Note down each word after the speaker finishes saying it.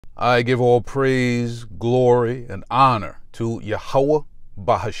I give all praise, glory, and honor to Yahweh,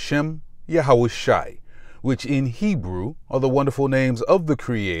 Bahashem, Yahweh Shai, which in Hebrew are the wonderful names of the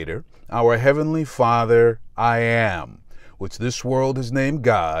Creator, our Heavenly Father, I Am, which this world has named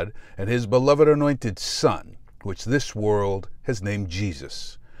God, and His beloved anointed Son, which this world has named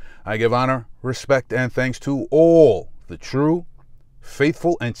Jesus. I give honor, respect, and thanks to all the true,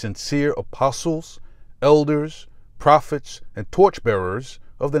 faithful, and sincere apostles, elders, prophets, and torchbearers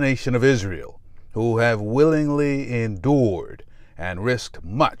of the nation of Israel, who have willingly endured and risked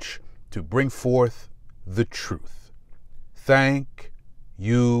much to bring forth the truth. Thank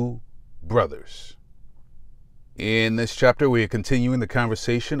you, brothers. In this chapter, we are continuing the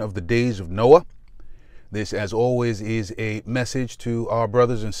conversation of the days of Noah. This, as always, is a message to our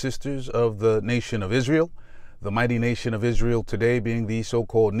brothers and sisters of the nation of Israel, the mighty nation of Israel today being the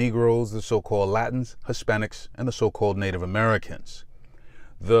so-called Negroes, the so-called Latins, Hispanics, and the so-called Native Americans.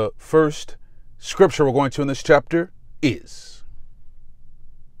 The first scripture we're going to in this chapter is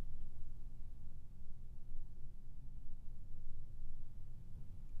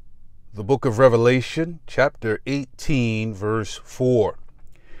the book of Revelation, chapter 18, verse 4.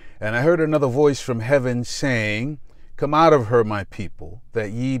 And I heard another voice from heaven saying, "Come out of her, my people,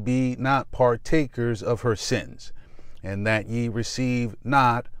 that ye be not partakers of her sins, and that ye receive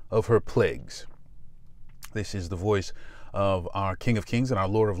not of her plagues." This is the voice of our King of Kings and our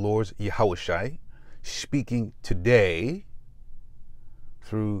Lord of Lords, Yahweh Shai, speaking today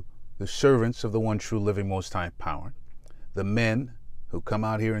through the servants of the one true living Most High Power, the men who come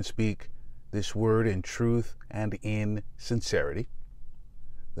out here and speak this word in truth and in sincerity,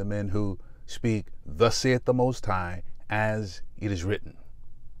 the men who speak, "Thus saith the Most High, as it is written."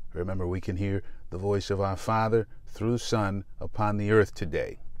 Remember, we can hear the voice of our Father through the Son upon the earth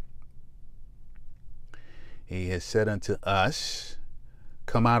today. He has said unto us,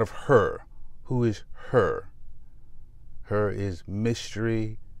 "Come out of her." Who is her? Her is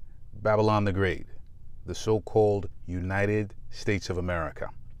Mystery Babylon the Great, the so-called United States of America,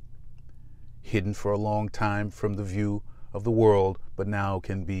 hidden for a long time from the view of the world, but now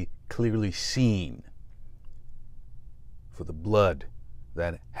can be clearly seen for the blood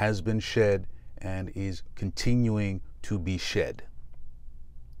that has been shed and is continuing to be shed.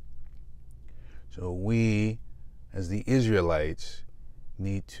 So we, as the Israelites,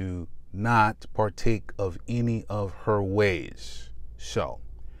 need to not partake of any of her ways. So,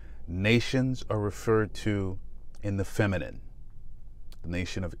 nations are referred to in the feminine. The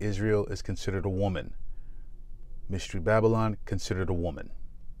nation of Israel is considered a woman. Mystery Babylon, considered a woman.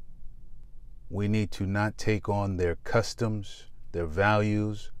 We need to not take on their customs, their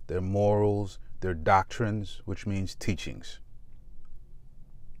values, their morals, their doctrines, which means teachings,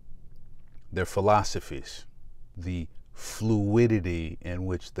 their philosophies, the fluidity in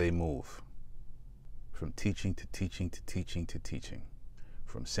which they move, from teaching to teaching to teaching to teaching,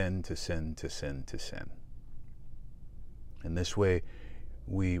 from sin to sin to sin to sin. In this way,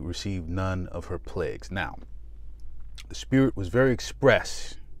 we receive none of her plagues. Now, the Spirit was very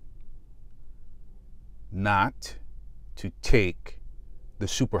express not to take the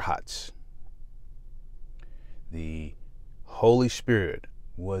superhots. The Holy Spirit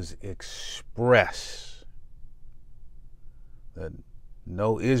was express that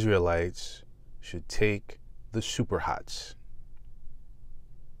no Israelites should take the superhots.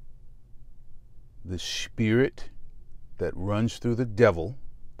 The spirit that runs through the devil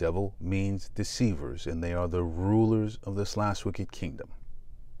means deceivers, and they are the rulers of this last wicked kingdom.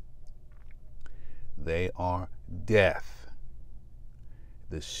 They are death.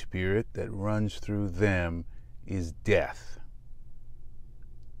 The spirit that runs through them is death.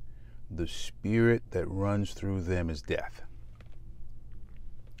 The spirit that runs through them is death.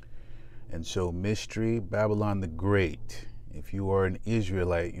 And so, Mystery Babylon the Great, if you are an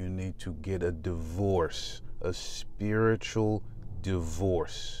Israelite, you need to get a divorce, a spiritual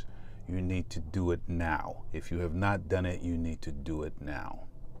divorce. You need to do it now. If you have not done it, you need to do it now.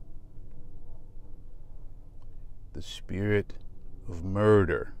 The spirit of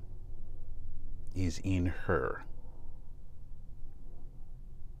murder is in her.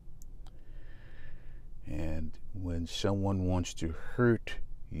 And when someone wants to hurt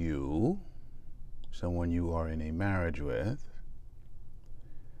you, someone you are in a marriage with,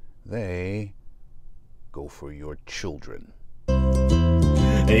 they go for your children.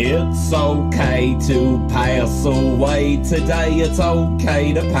 It's okay to pass away today. It's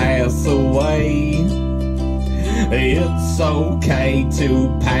okay to pass away. It's okay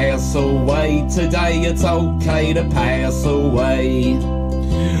to pass away today. It's okay to pass away.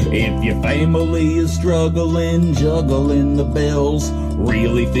 If your family is struggling, juggling the bills,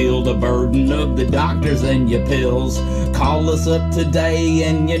 really feel the burden of the doctors and your pills. Call us up today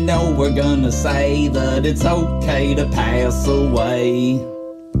and you know we're gonna say that it's okay to pass away.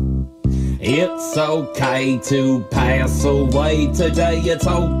 It's okay to pass away today. It's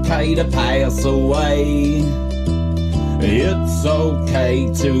okay to pass away. It's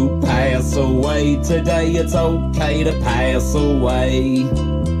okay to pass away today. It's okay to pass away.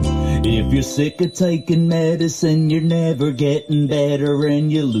 If you're sick of taking medicine, you're never getting better,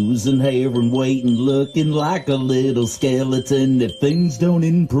 and you're losing hair and weight and looking like a little skeleton, if things don't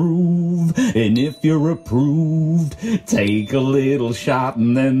improve, and if you're approved, take a little shot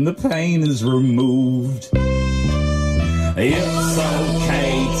and then the pain is removed. It's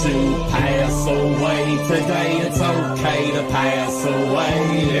okay to pass away today. It's okay to pass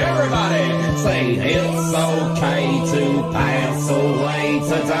away. Everybody say, it's okay to pass away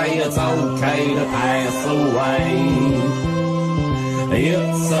today. It's okay to pass away.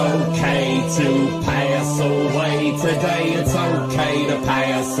 It's okay to pass away today. It's okay to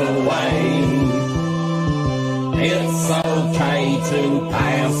pass away. It's okay to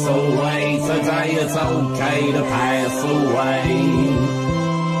pass away today. It's okay to pass away.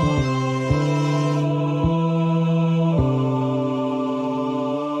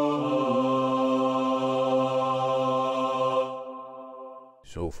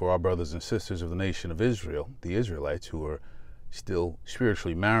 So for our brothers and sisters of the nation of Israel, the Israelites, who are still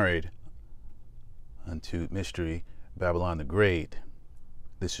spiritually married unto Mystery Babylon the Great,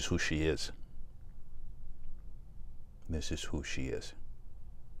 this is who she is. This is who she is.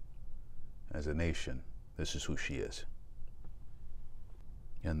 As a nation, this is who she is.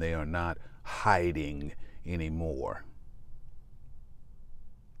 And they are not hiding anymore.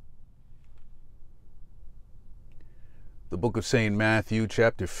 The book of St. Matthew,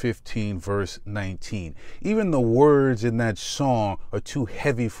 chapter 15, verse 19. Even the words in that song are too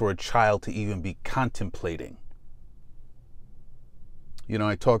heavy for a child to even be contemplating. You know,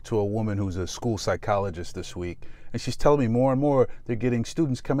 I talked to a woman who's a school psychologist this week, and she's telling me more and more they're getting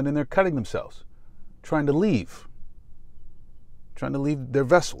students coming in there cutting themselves, trying to leave their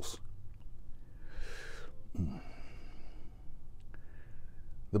vessels.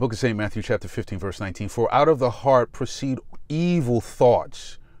 The book of St. Matthew, chapter 15, verse 19. For out of the heart proceed evil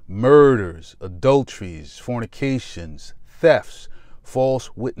thoughts, murders, adulteries, fornications, thefts,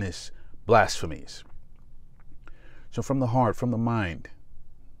 false witness, blasphemies. So from the heart, from the mind,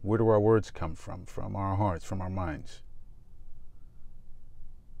 where do our words come from? From our hearts, from our minds.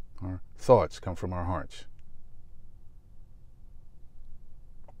 Our thoughts come from our hearts.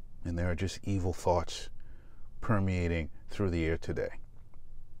 And there are just evil thoughts permeating through the air today.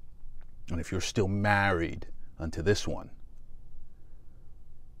 And if you're still married unto this one,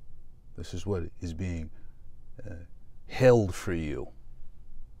 this is what is being held for you.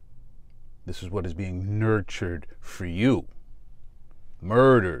 This is what is being nurtured for you.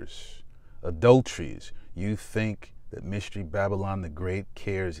 Murders, adulteries. You think that Mystery Babylon the Great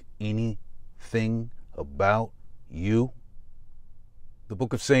cares anything about you? The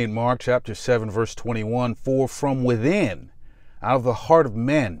book of St. Mark, chapter 7, verse 21. For from within, out of the heart of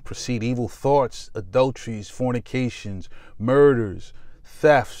men, proceed evil thoughts, adulteries, fornications, murders,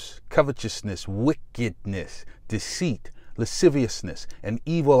 thefts, covetousness, wickedness, deceit, lasciviousness, an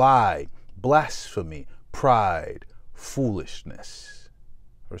evil eye, blasphemy, pride, foolishness.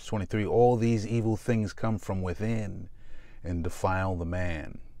 Verse 23, all these evil things come from within and defile the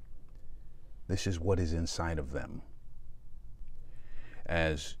man. This is what is inside of them.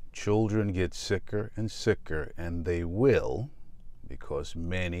 As children get sicker and sicker, and they will, because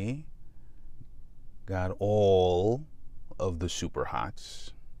many got all of the super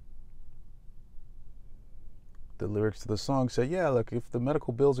hots. The lyrics to the song say, yeah, look, if the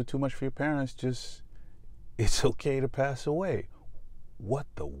medical bills are too much for your parents, just, it's okay to pass away. What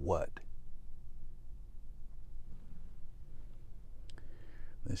the what?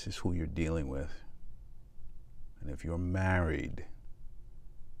 This is who you're dealing with. And if you're married,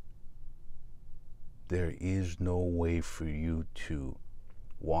 there is no way for you to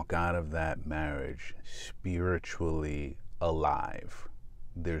walk out of that marriage spiritually alive.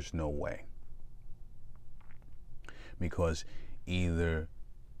 There's no way. Because either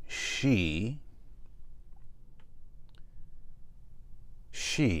she,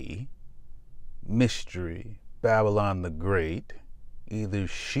 Mystery Babylon the Great, either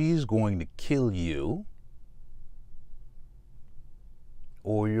she's going to kill you,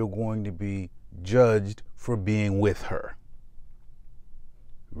 or you're going to be judged for being with her.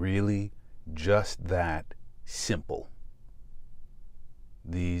 Really, just that simple.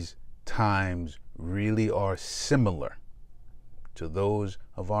 These times really are similar to those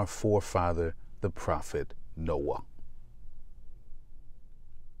of our forefather, the prophet Noah.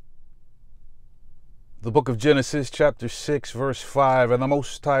 The book of Genesis, chapter 6, verse 5, and the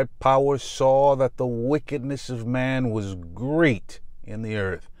Most High Power saw that the wickedness of man was great in the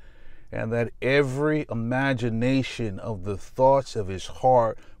earth, and that every imagination of the thoughts of his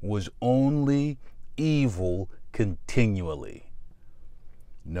heart was only evil continually.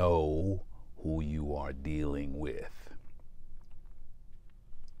 Know who you are dealing with.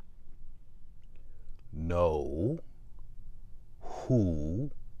 Know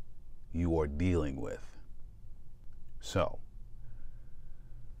who you are dealing with. So,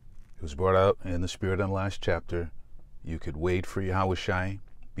 it was brought out in the spirit in the last chapter. You could wait for Yahushai,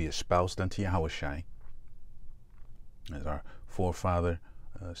 be espoused unto Yahushai, as our forefather,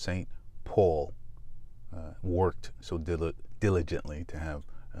 Saint Paul, worked so diligently to have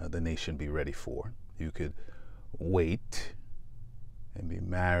the nation be ready for. You could wait and be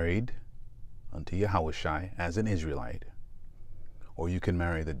married unto Yahushai as an Israelite, or you can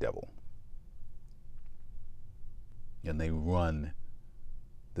marry the devil. And they run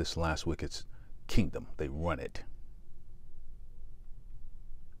this last wicked kingdom. They run it.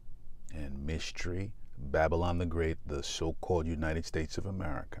 And mystery, Babylon the Great, the so-called United States of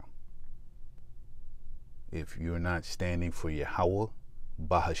America. If you're not standing for Yahweh,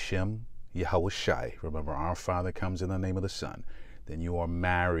 Bahashem, Yahushai, remember our Father comes in the name of the Son, then you are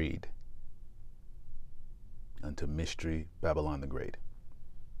married unto mystery, Babylon the Great.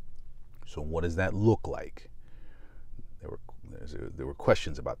 So what does that look like? There were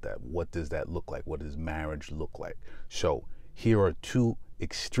questions about that. What does that look like? What does marriage look like? So here are two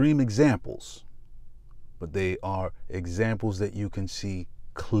extreme examples, but they are examples that you can see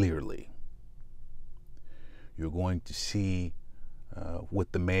clearly. You're going to see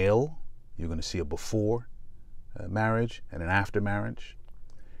with the male, you're going to see a before marriage and an after marriage.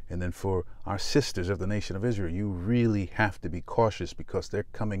 And then for our sisters of the nation of Israel, you really have to be cautious because they're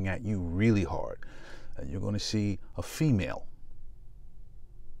coming at you really hard. And you're going to see a female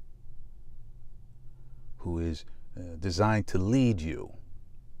who is designed to lead you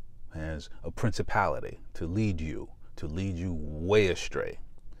as a principality, to lead you way astray.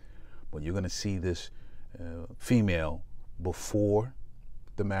 But you're going to see this female before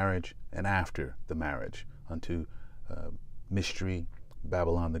the marriage and after the marriage unto mystery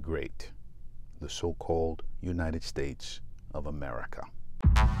Babylon the Great, the so-called United States of America.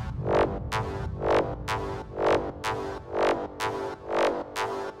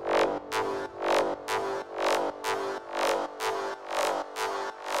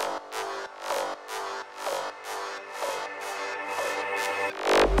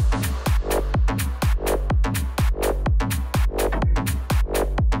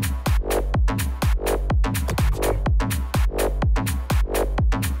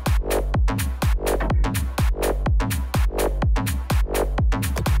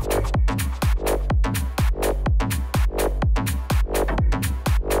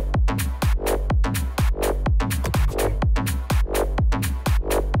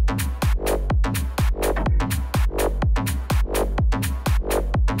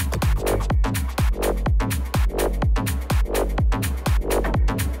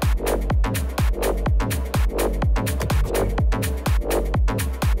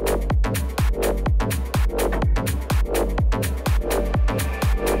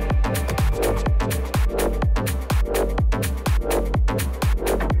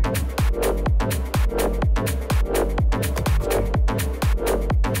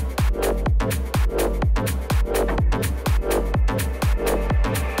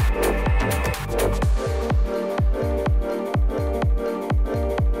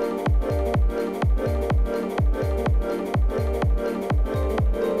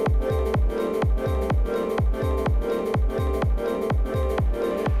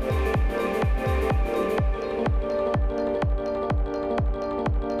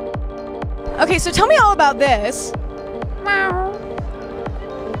 Okay, so tell me all about this.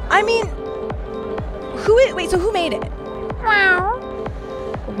 I mean, who made it?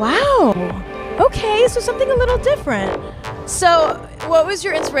 Wow. Okay, so something a little different. So, what was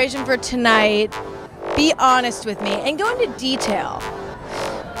your inspiration for tonight? Be honest with me and go into detail.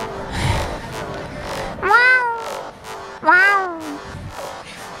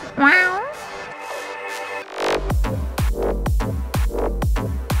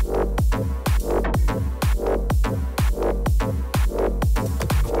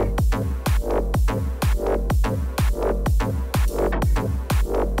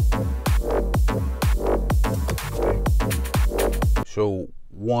 So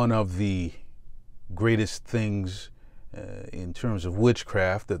one of the greatest things in terms of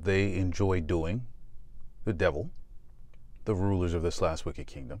witchcraft that they enjoy doing, the devil, the rulers of this last wicked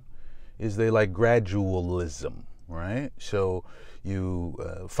kingdom, is they like gradualism, right? So you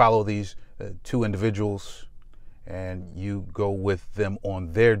follow these two individuals and you go with them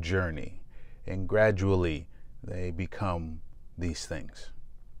on their journey, and gradually they become these things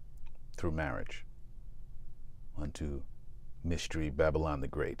through marriage unto Mystery Babylon the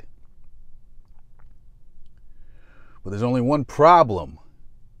Great. But there's only one problem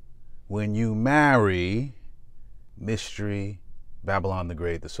when you marry Mystery Babylon the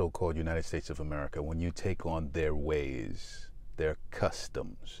Great, the so-called United States of America, when you take on their ways, their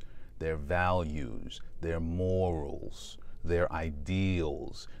customs, their values, their morals, their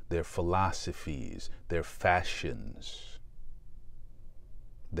ideals, their philosophies, their fashions,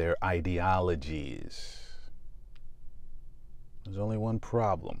 their ideologies. There's only one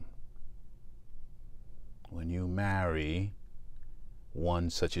problem when you marry one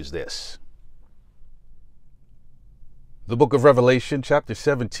such as this. The book of Revelation, chapter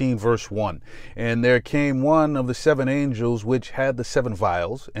 17, verse 1. And there came one of the seven angels which had the seven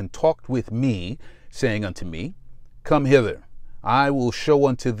vials, and talked with me, saying unto me, Come hither, I will show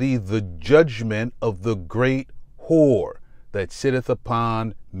unto thee the judgment of the great whore that sitteth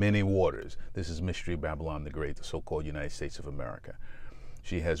upon many waters. This is Mystery Babylon the Great, the so-called United States of America.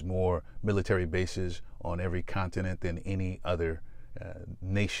 She has more military bases on every continent than any other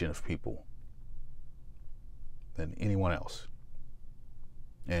nation of people, than anyone else.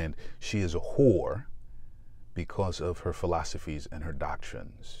 And she is a whore because of her philosophies and her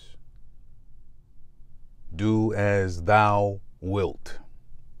doctrines. Do as thou wilt.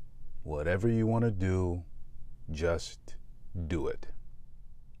 Whatever you want to do, just do it.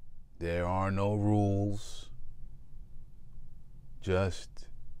 There are no rules. Just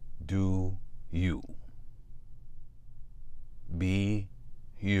do you. Be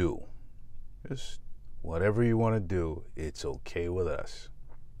you. Just whatever you want to do, it's okay with us.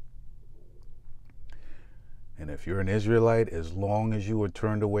 And if you're an Israelite, as long as you are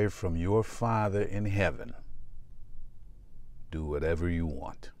turned away from your Father in heaven, do whatever you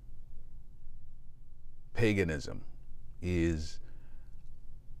want. Paganism is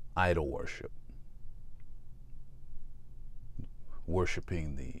idol worship.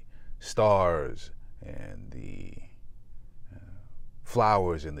 Worshiping the stars and the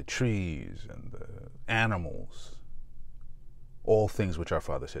flowers and the trees and the animals. All things which our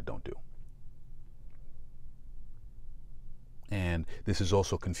Father said don't do. And this is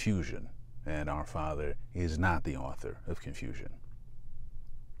also confusion. And our Father is not the author of confusion.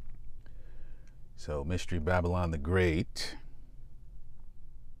 So, Mystery Babylon the Great,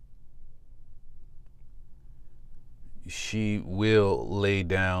 she will lay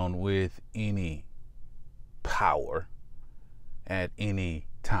down with any power at any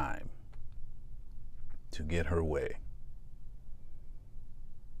time to get her way.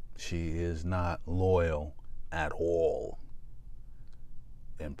 She is not loyal at all.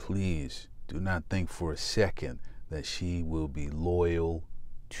 And please do not think for a second that she will be loyal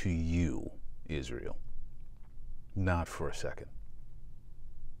to you, Israel. Not for a second.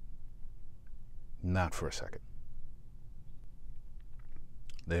 Not for a second.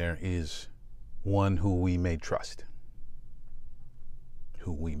 There is one who we may trust.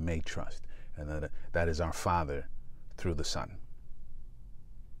 Who we may trust. And that is our Father through the Son.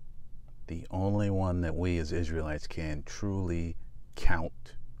 The only one that we as Israelites can truly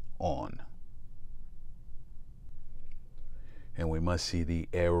count on. And we must see the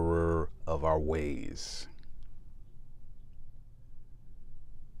error of our ways.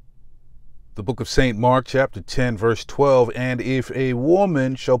 The book of St. Mark, chapter 10, verse 12, and if a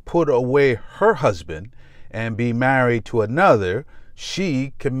woman shall put away her husband and be married to another,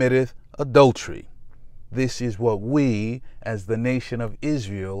 she committeth adultery. This is what we, as the nation of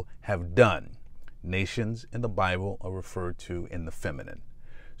Israel, have done. Nations in the Bible are referred to in the feminine.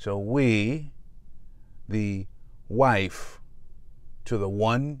 So we, the wife to the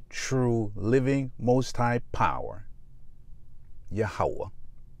one true living most high power, Yahweh,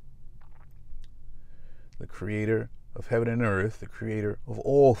 the creator of heaven and earth, the creator of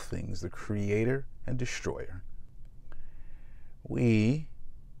all things, the creator and destroyer. We,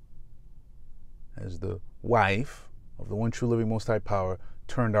 as the wife of the one true living most high power,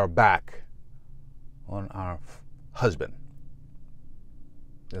 turned our back on our husband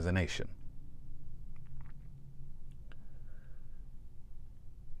as a nation.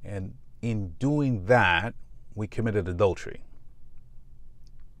 And in doing that, we committed adultery.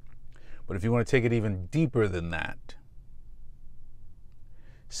 But if you want to take it even deeper than that,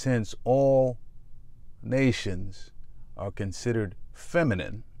 since all nations are considered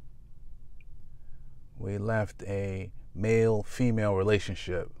feminine, we left a male-female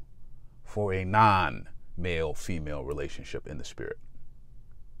relationship for a non-male-female relationship in the spirit.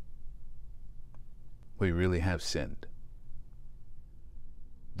 We really have sinned.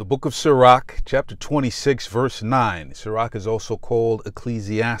 The book of Sirach, chapter 26, verse 9. Sirach is also called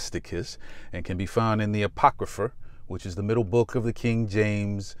Ecclesiasticus and can be found in the Apocrypha, which is the middle book of the King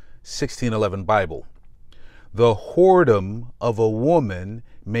James 1611 Bible. The whoredom of a woman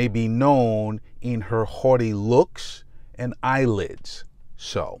may be known in her haughty looks and eyelids.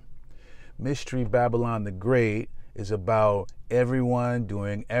 So, Mystery Babylon the Great is about everyone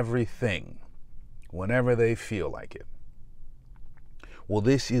doing everything whenever they feel like it. Well,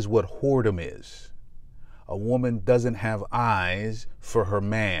 this is what whoredom is. A woman doesn't have eyes for her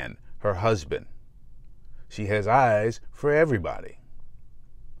man, her husband. She has eyes for everybody.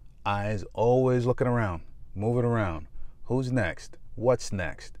 Eyes always looking around, moving around. Who's next? What's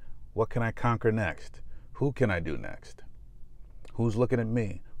next? What can I conquer next? Who can I do next? Who's looking at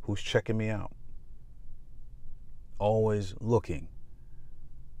me? Who's checking me out? Always looking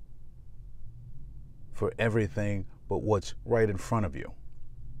for everything but what's right in front of you.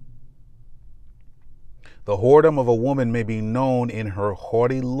 The whoredom of a woman may be known in her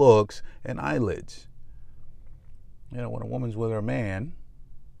haughty looks and eyelids. You know, when a woman's with her man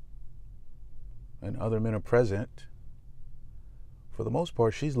and other men are present, for the most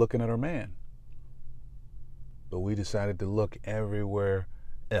part, she's looking at her man. But we decided to look everywhere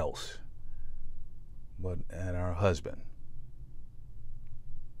else but at our husband.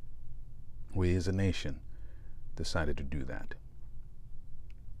 We as a nation decided to do that.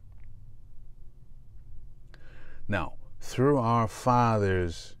 Now, through our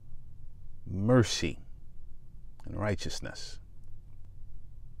Father's mercy and righteousness,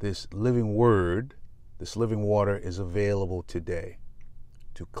 this living word, this living water is available today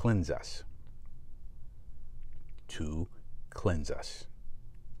to cleanse us. To cleanse us.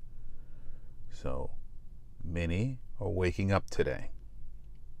 So, many are waking up today.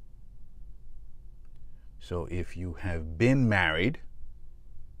 So if you have been married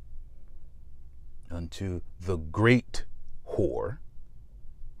unto the great whore,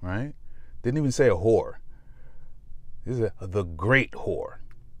 right? Didn't even say a whore. This is the great whore.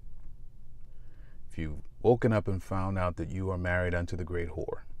 If you've woken up and found out that you are married unto the great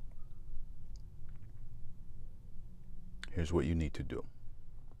whore, here's what you need to do.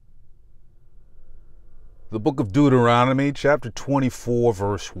 The book of Deuteronomy, chapter 24,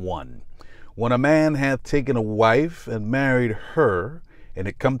 verse 1. When a man hath taken a wife and married her, and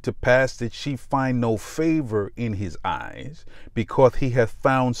it come to pass that she find no favor in his eyes, because he hath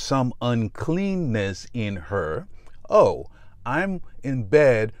found some uncleanness in her, oh, I'm in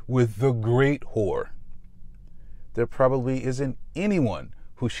bed with the great whore. There probably isn't anyone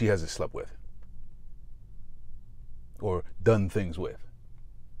who she hasn't slept with or done things with.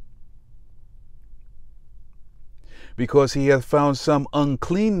 Because he hath found some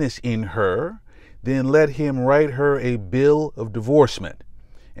uncleanness in her, then let him write her a bill of divorcement,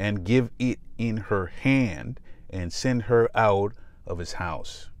 and give it in her hand, and send her out of his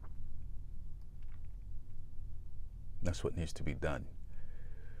house. That's what needs to be done.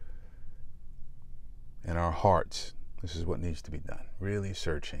 In our hearts, this is what needs to be done. Really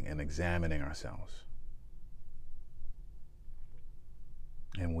searching and examining ourselves.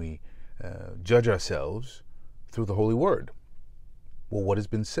 And we judge ourselves through the Holy Word. Well, what has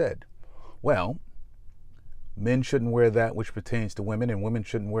been said? Well, men shouldn't wear that which pertains to women, and women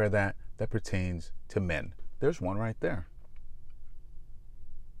shouldn't wear that pertains to men. There's one right there.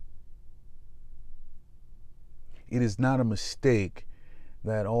 It is not a mistake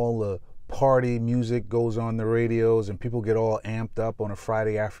that all the party music goes on the radios and people get all amped up on a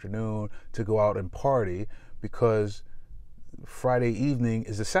Friday afternoon to go out and party, because Friday evening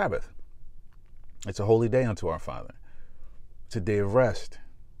is the Sabbath. It's a holy day unto our Father. It's a day of rest.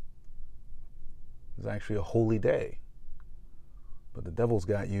 It's actually a holy day. But the devil's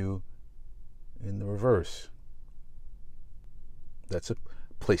got you in the reverse. That's a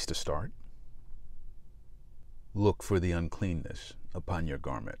place to start. Look for the uncleanness upon your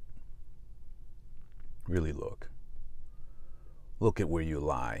garment. Really look. Look at where you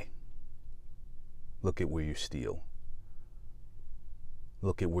lie. Look at where you steal.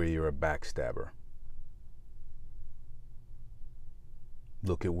 Look at where you're a backstabber.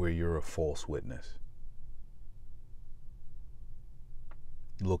 Look at where you're a false witness.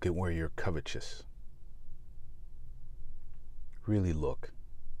 Look at where you're covetous. Really look.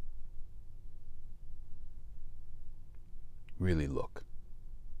 Really look.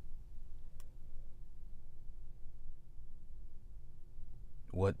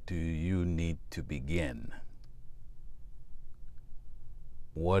 What do you need to begin?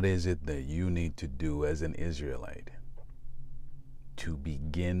 What is it that you need to do as an Israelite to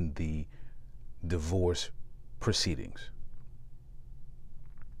begin the divorce proceedings?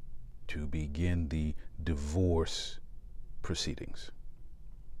 To begin the divorce proceedings.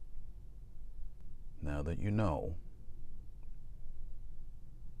 Now that you know,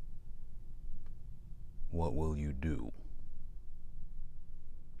 what will you do?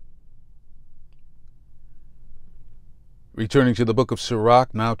 Returning to the book of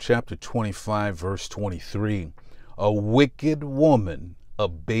Sirach, now chapter 25, verse 23. A wicked woman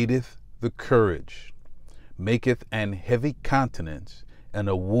abateth the courage, maketh an heavy countenance, and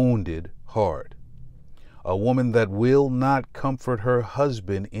a wounded heart. A woman that will not comfort her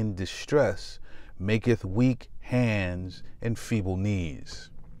husband in distress, maketh weak hands and feeble knees.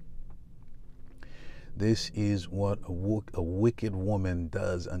 This is what a wicked woman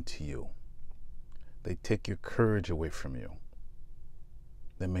does unto you. They take your courage away from you.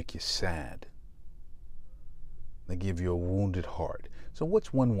 They make you sad. They give you a wounded heart. So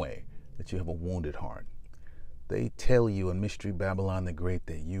what's one way that you have a wounded heart? They tell you in Mystery Babylon the Great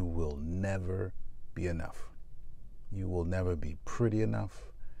that you will never be enough. You will never be pretty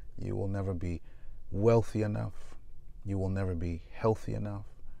enough. You will never be wealthy enough. You will never be healthy enough.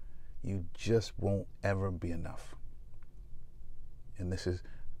 You just won't ever be enough. And this is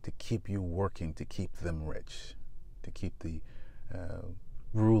to keep you working, to keep them rich, to keep the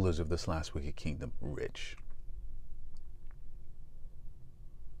rulers of this last wicked kingdom rich.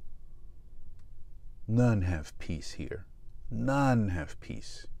 None have peace here. None have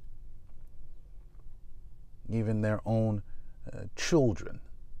peace. Even their own children,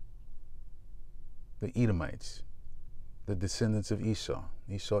 the Edomites, the descendants of Esau,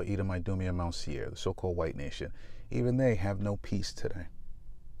 Edom, Idumea, Mount Seir, the so-called white nation, even they have no peace today.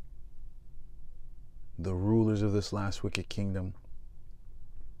 The rulers of this last wicked kingdom,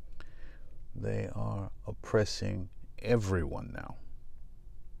 they are oppressing everyone now.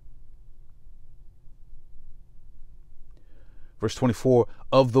 Verse 24,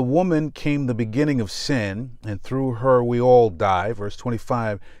 of the woman came the beginning of sin, and through her we all die. Verse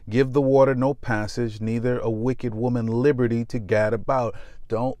 25, give the water no passage, neither a wicked woman liberty to gad about.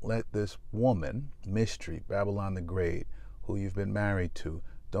 Don't let this woman, Mystery, Babylon the Great, who you've been married to,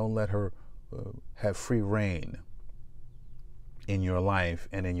 don't let her have free reign in your life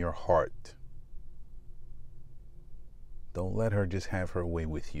and in your heart. Don't let her just have her way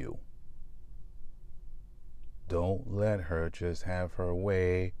with you. Don't let her just have her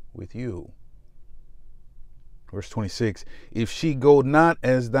way with you. Verse 26, if she go not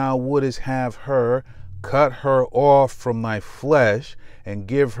as thou wouldest have her, cut her off from thy flesh, and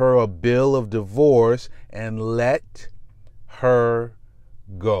give her a bill of divorce, and let her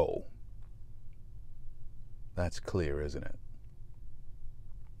go. That's clear, isn't it?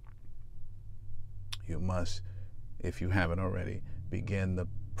 You must, if you haven't already, begin the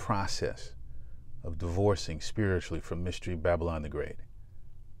process of divorcing spiritually from Mystery Babylon the Great.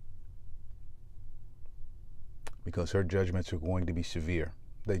 Because her judgments are going to be severe.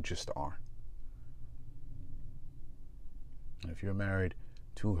 They just are. If you're married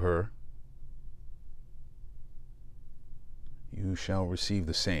to her, you shall receive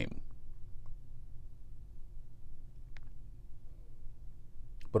the same.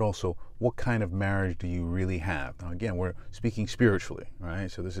 But also, what kind of marriage do you really have? Now again, we're speaking spiritually,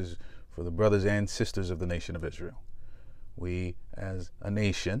 right? So this is for the brothers and sisters of the nation of Israel. We, as a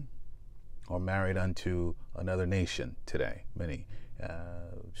nation, are married unto another nation today, many,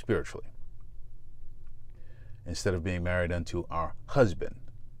 spiritually. Instead of being married unto our husband,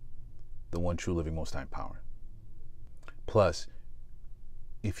 the one true living most high power. Plus,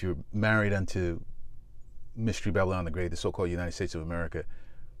 if you're married unto Mystery Babylon the Great, the so-called United States of America,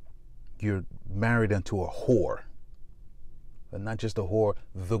 you're married unto a whore. But not just a whore,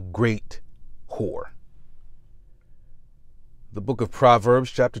 the great whore. The book of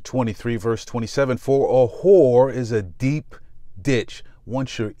Proverbs, chapter 23, verse 27, for a whore is a deep ditch.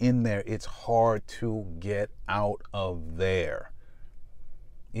 Once you're in there, it's hard to get out of there.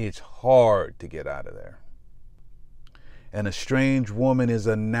 It's hard to get out of there. And a strange woman is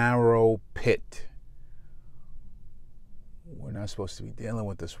a narrow pit. We're not supposed to be dealing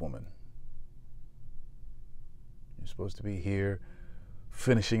with this woman. You're supposed to be here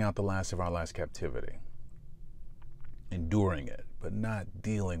finishing out the last of our last captivity, enduring it, but not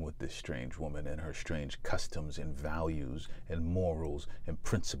dealing with this strange woman and her strange customs and values and morals and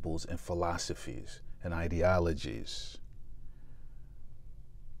principles and philosophies and ideologies.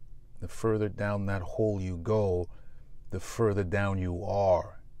 The further down that hole you go, the further down you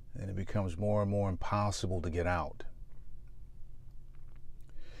are, and it becomes more and more impossible to get out.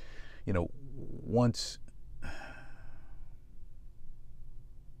 You know, once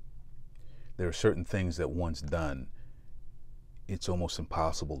there are certain things that once done, it's almost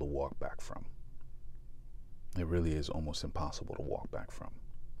impossible to walk back from. It really is almost impossible to walk back from.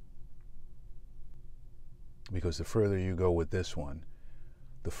 Because the further you go with this one,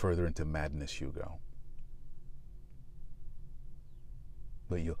 the further into madness you go.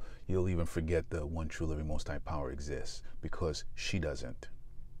 But you'll even forget the one true living Most High Power exists, because she doesn't.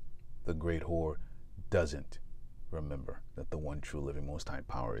 The great whore doesn't remember that the one true living Most High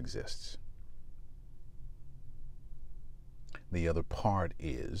Power exists. The other part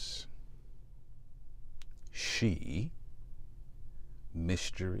is she,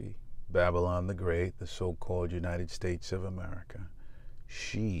 Mystery Babylon the Great, the so-called United States of America,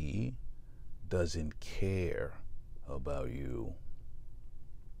 she doesn't care about you.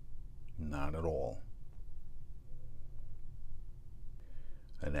 Not at all.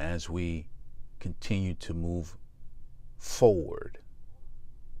 And as we continue to move forward,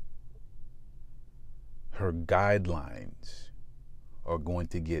 her guidelines are going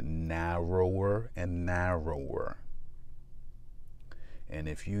to get narrower and narrower. And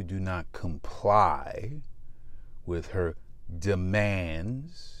if you do not comply with her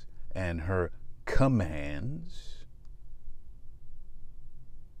demands and her commands,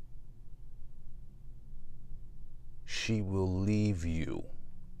 she will leave you.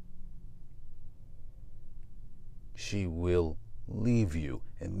 She will leave you.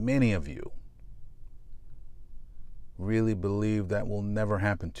 And many of you really believe that will never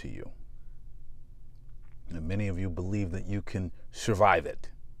happen to you. And many of you believe that you can survive it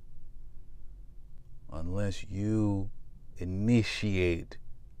unless you initiate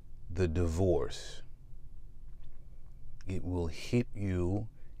the divorce. It will hit you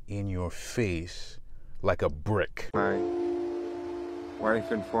in your face like a brick. My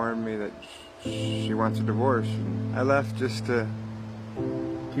wife informed me that she wants a divorce. I left just to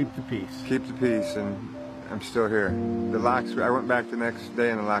keep the peace. Keep the peace, and I'm still here. The locks, I went back the next day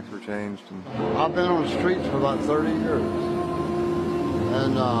and the locks were changed. And I've been on the streets for about 30 years.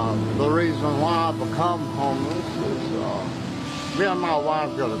 And the reason why I become homeless is me and my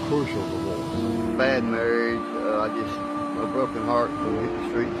wife got a crucial divorce. Bad marriage, a broken heart to hit the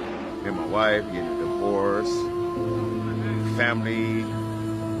streets. Me and my wife getting a divorce. Family,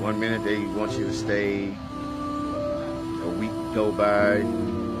 one minute they want you to stay. A week go by,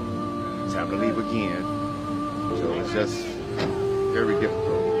 it's time to leave again. So it's just very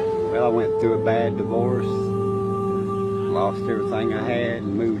difficult. Well, I went through a bad divorce, lost everything I had,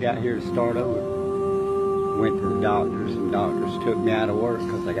 and moved out here to start over. Went to the doctors, and doctors took me out of work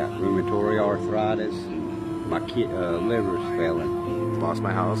because I got rheumatoid arthritis. My liver's failing. Lost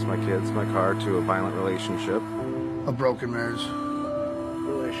my house, my kids, my car to a violent relationship. A broken marriage.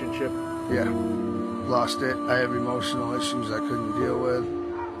 Relationship? Yeah. Lost it. I have emotional issues I couldn't deal with.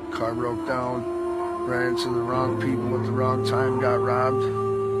 Car broke down. Ran into the wrong people at the wrong time. Got robbed.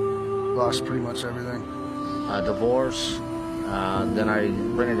 Lost pretty much everything. A divorce. Then I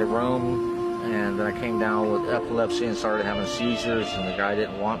rented a room. And then I came down with epilepsy and started having seizures. And the guy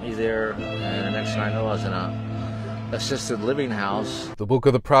didn't want me there. And the next thing I know, I was in a assisted living house. The book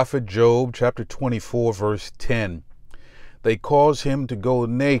of the prophet Job, chapter 24, verse 10. They cause him to go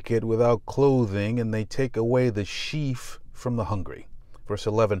naked without clothing, and they take away the sheaf from the hungry. Verse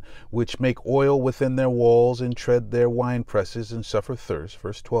 11, which make oil within their walls and tread their wine presses and suffer thirst.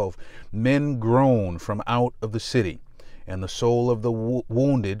 Verse 12, men groan from out of the city, and the soul of the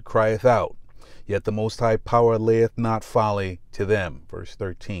wounded crieth out. Yet the Most High Power layeth not folly to them. Verse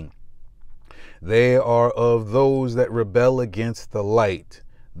 13, they are of those that rebel against the light.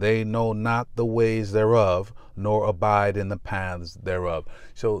 They know not the ways thereof, nor abide in the paths thereof.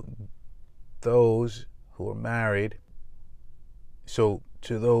 So those who are married, so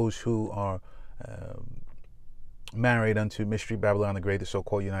to those who are married unto Mystery Babylon the Great, the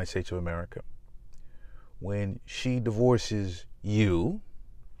so-called United States of America, when she divorces you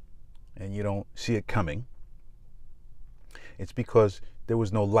and you don't see it coming, it's because there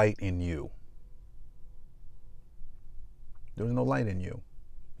was no light in you. There was no light in you.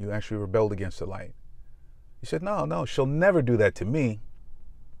 You actually rebelled against the light. You said, no, she'll never do that to me.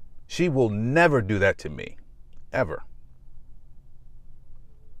 She will never do that to me, ever.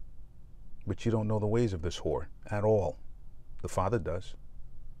 But you don't know the ways of this whore at all. The Father does.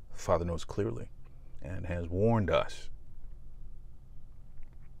 The Father knows clearly and has warned us.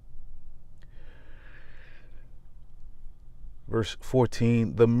 Verse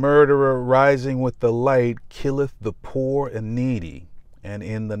 14, the murderer rising with the light killeth the poor and needy, and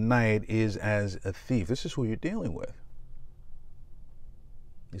in the night is as a thief. This is who you're dealing with.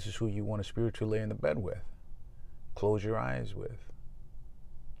 This is who you want to spiritually lay in the bed with, close your eyes with,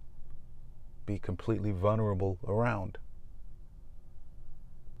 be completely vulnerable around.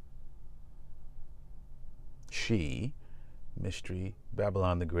 She, Mystery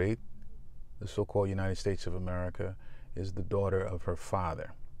Babylon the Great, the so-called United States of America, is the daughter of her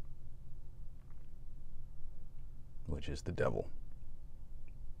father, which is the devil,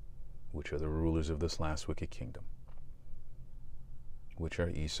 which are the rulers of this last wicked kingdom, which are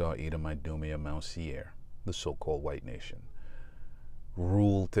Esau, Edom, Idumea, Mount Seir, the so-called white nation,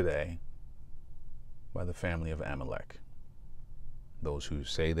 ruled today by the family of Amalek, those who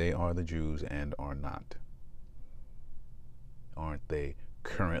say they are the Jews and are not. Aren't they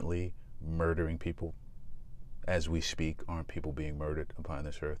currently murdering people? As we speak, aren't people being murdered upon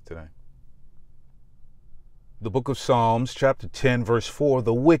this earth today? The book of Psalms, chapter 10, verse 4,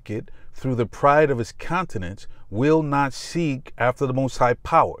 the wicked, through the pride of his countenance, will not seek after the Most High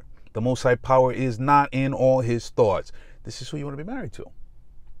power. The Most High power is not in all his thoughts. This is who you want to be married to. All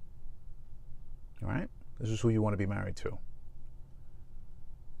right? This is who you want to be married to.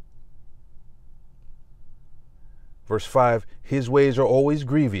 Verse 5, his ways are always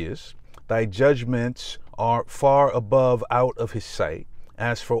grievous. Thy judgments are far above out of his sight.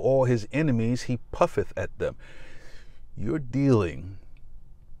 As for all his enemies, he puffeth at them. You're dealing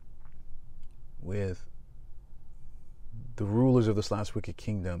with the rulers of this last wicked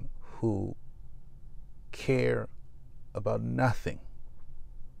kingdom who care about nothing.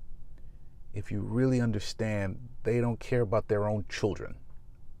 If you really understand, they don't care about their own children.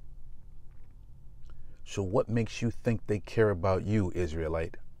 So what makes you think they care about you,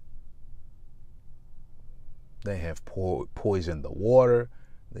 Israelite? They have poisoned the water,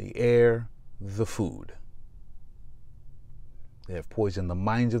 the air, the food. They have poisoned the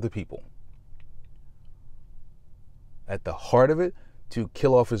minds of the people. At the heart of it, to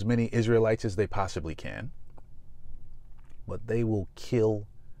kill off as many Israelites as they possibly can. But they will kill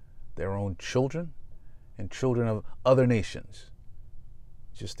their own children and children of other nations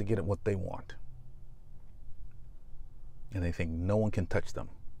just to get at what they want. And they think no one can touch them.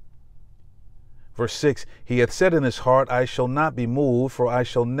 Verse 6, he hath said in his heart, I shall not be moved, for I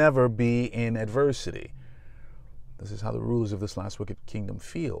shall never be in adversity. This is how the rulers of this last wicked kingdom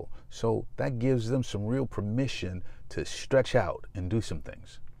feel. So that gives them some real permission to stretch out and do some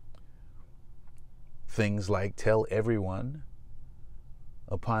things. Things like tell everyone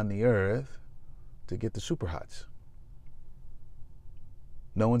upon the earth to get the super hots.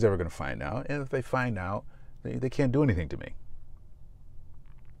 No one's ever going to find out. And if they find out, they can't do anything to me.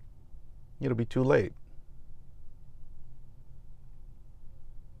 It'll be too late.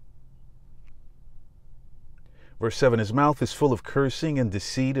 Verse 7, his mouth is full of cursing and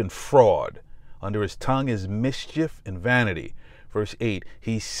deceit and fraud. Under his tongue is mischief and vanity. Verse 8,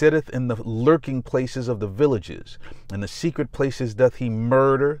 he sitteth in the lurking places of the villages. In the secret places doth he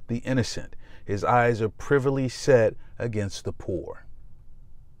murder the innocent. His eyes are privily set against the poor.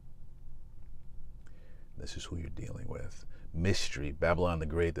 This is who you're dealing with. Mystery, Babylon the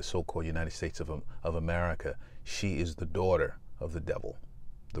Great, the so-called United States of America. She is the daughter of the devil,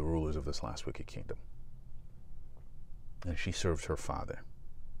 the rulers of this last wicked kingdom. And she serves her father.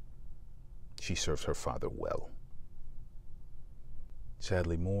 She serves her father well.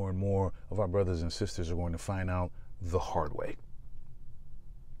 Sadly, more and more of our brothers and sisters are going to find out the hard way.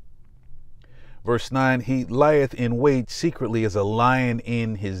 Verse 9, he lieth in wait secretly as a lion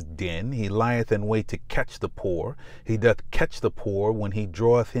in his den. He lieth in wait to catch the poor. He doth catch the poor when he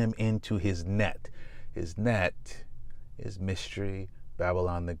draweth him into his net. His net is Mystery,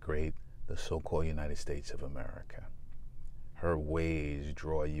 Babylon the Great, the so-called United States of America. Her ways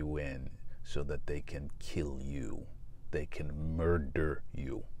draw you in so that they can kill you. They can murder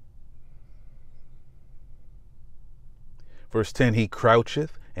you. Verse 10, he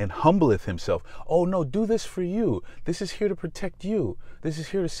croucheth and humbleth himself. Oh no, do this for you. This is here to protect you. This is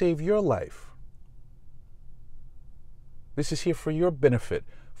here to save your life. This is here for your benefit,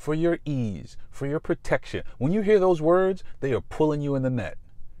 for your ease, for your protection. When you hear those words, they are pulling you in the net.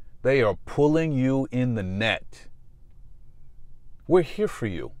 They are pulling you in the net. We're here for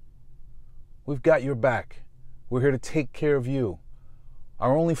you. We've got your back. We're here to take care of you.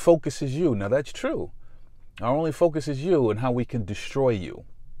 Our only focus is you. Now that's true. Our only focus is you and how we can destroy you.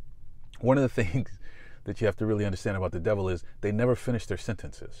 One of the things that you have to really understand about the devil is they never finish their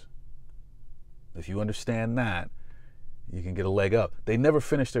sentences. If you understand that, you can get a leg up. They never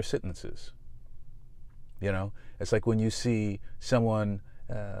finish their sentences. You know, it's like when you see someone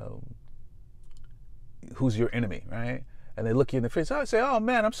who's your enemy, right? And they look you in the face. I say, oh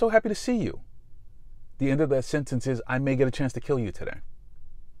man, I'm so happy to see you. The end of that sentence is, I may get a chance to kill you today.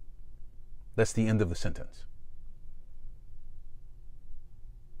 That's the end of the sentence.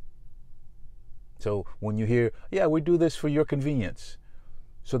 So when you hear, yeah, we do this for your convenience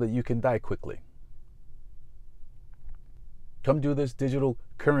so that you can die quickly. Come do this digital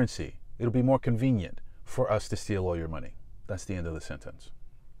currency. It'll be more convenient for us to steal all your money. That's the end of the sentence.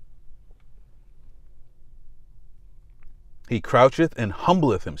 He croucheth and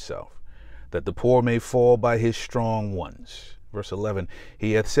humbleth himself, that the poor may fall by his strong ones. Verse 11,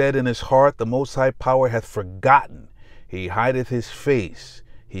 he hath said in his heart, the Most High Power hath forgotten. He hideth his face.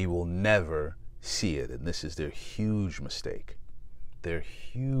 He will never see it. And this is their huge mistake. Their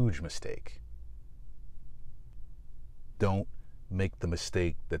huge mistake. Don't make the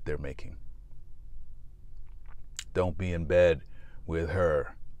mistake that they're making. Don't be in bed with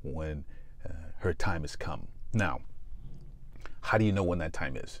her when her time has come. Now, how do you know when that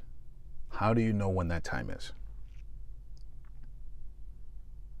time is? How do you know when that time is?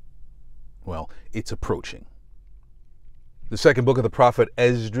 Well, it's approaching. The second book of the prophet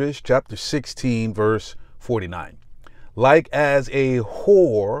Esdras, chapter 16, verse 49. Like as a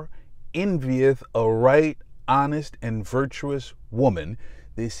whore envieth a right, honest, and virtuous woman,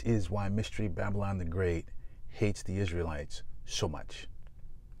 this is why Mystery Babylon the Great hates the Israelites so much.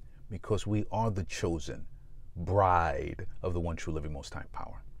 Because we are the chosen bride of the one true living Most High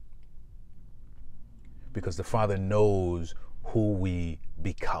Power. Because the Father knows who we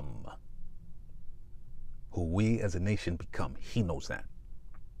become. Who we as a nation become. He knows that.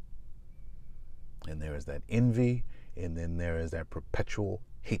 And there is that envy, and then there is that perpetual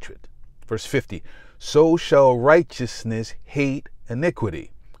hatred. Verse 50, so shall righteousness hate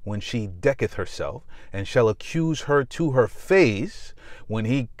iniquity when she decketh herself, and shall accuse her to her face when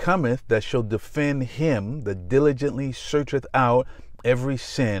he cometh that shall defend him that diligently searcheth out every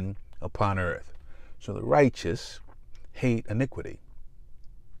sin upon earth. So the righteous hate iniquity,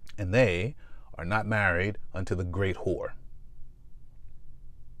 and they are not married unto the great whore.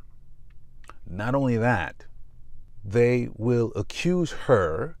 Not only that, they will accuse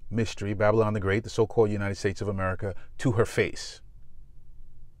her, Mystery Babylon the Great, the so-called United States of America, to her face.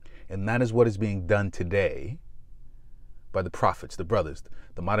 And that is what is being done today by the prophets, the brothers,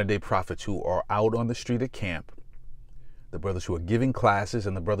 the modern day prophets who are out on the street at camp, the brothers who are giving classes,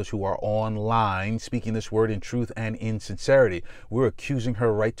 and the brothers who are online speaking this word in truth and in sincerity. We're accusing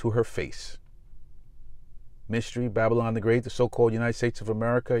her right to her face. Mystery Babylon the Great, the so-called United States of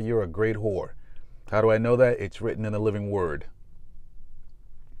America, you're a great whore. How do I know that? It's written in the living word.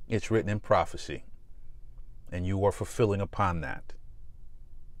 It's written in prophecy. And you are fulfilling upon that.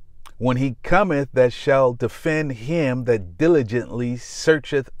 When he cometh that shall defend him that diligently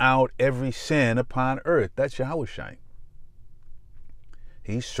searcheth out every sin upon earth. That's Yahushua.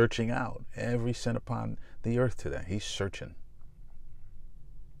 He's searching out every sin upon the earth today. He's searching.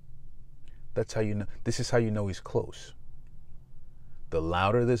 That's how you know. This is how you know he's close. The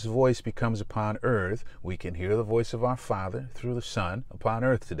louder this voice becomes upon earth, we can hear the voice of our Father through the Son upon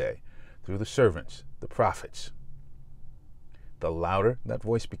earth today, through the servants, the prophets. The louder that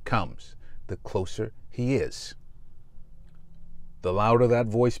voice becomes, the closer he is. The louder that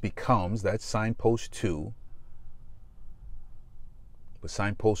voice becomes, that's signpost 2. But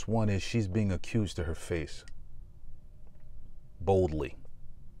signpost 1 is she's being accused to her face. Boldly.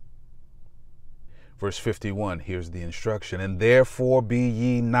 Verse 51, here's the instruction. And therefore be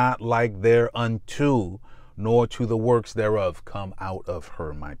ye not like thereunto, nor to the works thereof. Come out of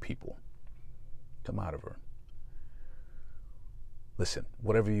her, my people. Come out of her. Listen,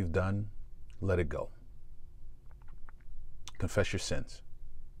 whatever you've done, let it go. Confess your sins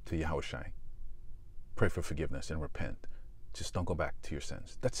to Yahushua. Pray for forgiveness and repent. Just don't go back to your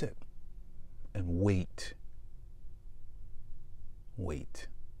sins. That's it. And wait. Wait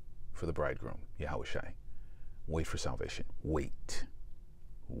for the bridegroom, Yahushua. Wait for salvation. Wait.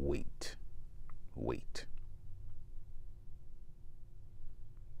 Wait. Wait.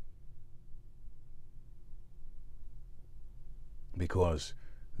 Because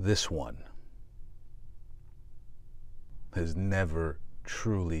this one has never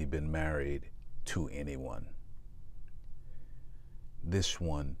truly been married to anyone. This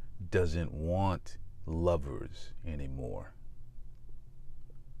one doesn't want lovers anymore.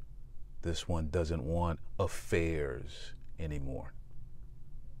 This one doesn't want affairs anymore.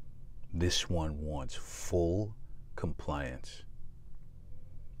 This one wants full compliance.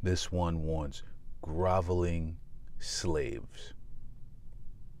 This one wants groveling slaves.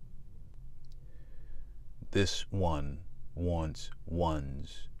 this one wants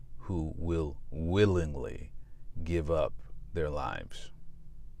ones who will willingly give up their lives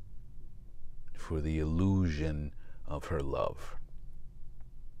for the illusion of her love.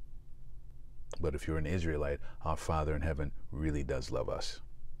 But if you're an Israelite, our Father in heaven really does love us.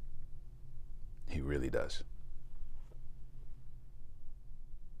 He really does.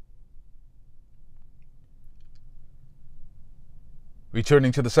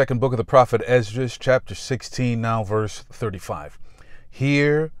 Returning to the second book of the prophet Esdras, chapter 16, now verse 35.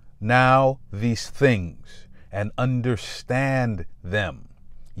 Hear now these things, and understand them,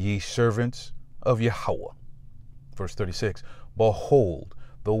 ye servants of Yahweh. Verse 36. Behold,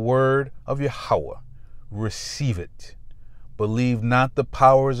 the word of Yahweh, receive it. Believe not the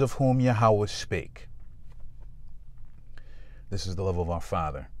powers of whom Yahweh spake. This is the love of our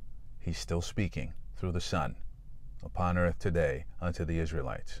Father. He's still speaking through the Son upon earth today unto the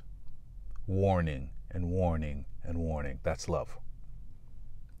Israelites. Warning and warning and warning. That's love.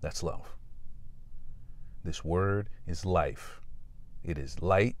 That's love. This word is life. It is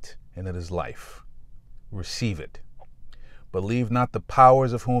light and it is life. Receive it. Believe not the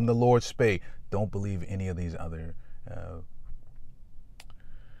powers of whom the Lord spake. Don't believe any of these other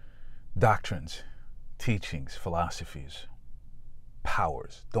doctrines, teachings, philosophies,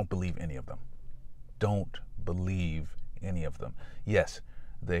 powers. Don't believe any of them. Don't believe any of them. Yes,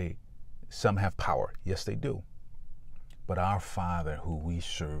 some have power. Yes, they do. But our Father who we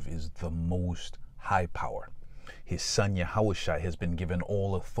serve is the most high power. His Son Yahushua has been given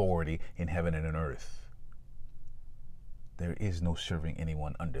all authority in heaven and in earth. There is no serving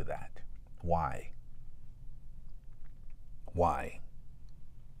anyone under that. Why? Why?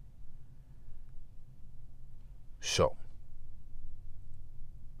 So,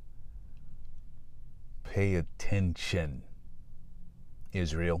 pay attention,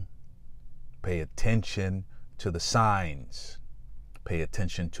 Israel. Pay attention to the signs. Pay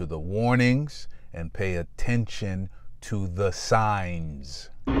attention to the warnings and pay attention to the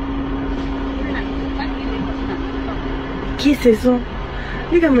signs. ¿Qué es eso?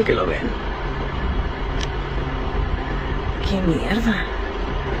 Dígame que lo ven. ¿Qué mierda?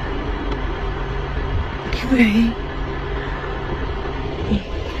 ¿Qué ve ahí?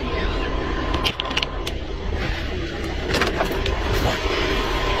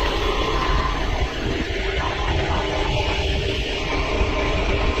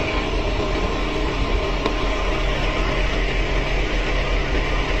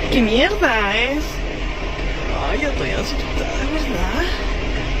 ¿Qué mierda es? Ay, yo estoy asustada, de verdad.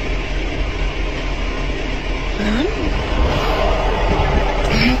 ¿Ah?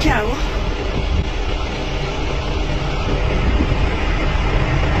 ¿Qué hago?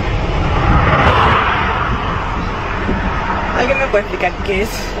 ¿Alguien me puede explicar qué es?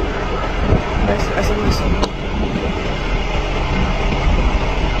 Eso no es.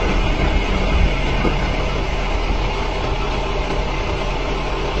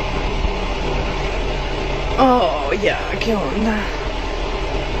 Oh, ya, ¿qué onda?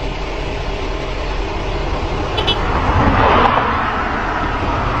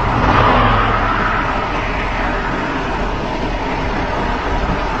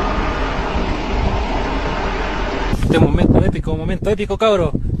 Este momento épico,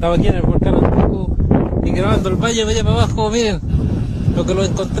 cabros. Estaba aquí en el volcán Antiguo y grabando el valle allá para abajo. Miren lo que lo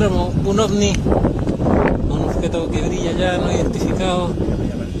encontramos: un ovni, un objeto que brilla ya no identificado.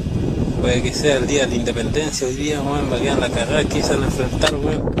 Puede que sea el día de la independencia hoy día, weón, va a quedar la cagada que se van a enfrentar,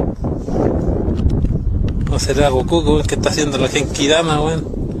 weón. O será Goku, weón, que está haciendo la Genki Dama, weón.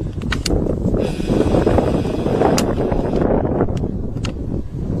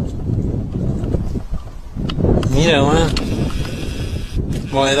 Mira, weón.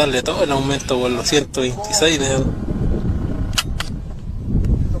 Voy a darle todo el aumento por los 126, weón.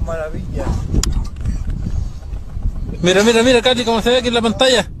 Maravilla. Mira, Cali, cómo se ve aquí en la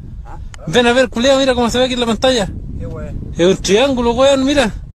pantalla. Ven a ver, culiao, mira cómo se ve aquí en la pantalla. Qué weón. Es un triángulo, weón,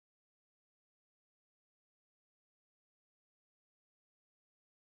 mira.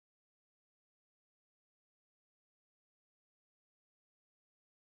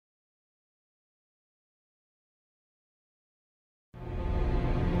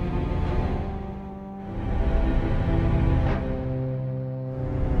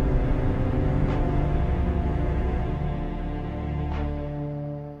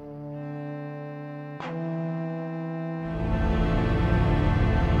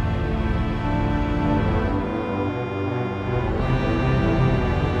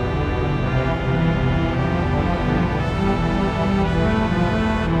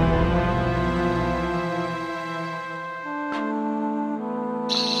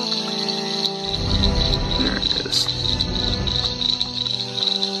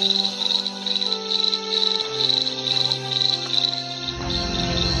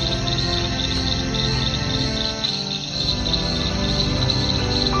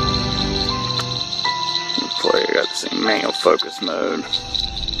 manual focus mode.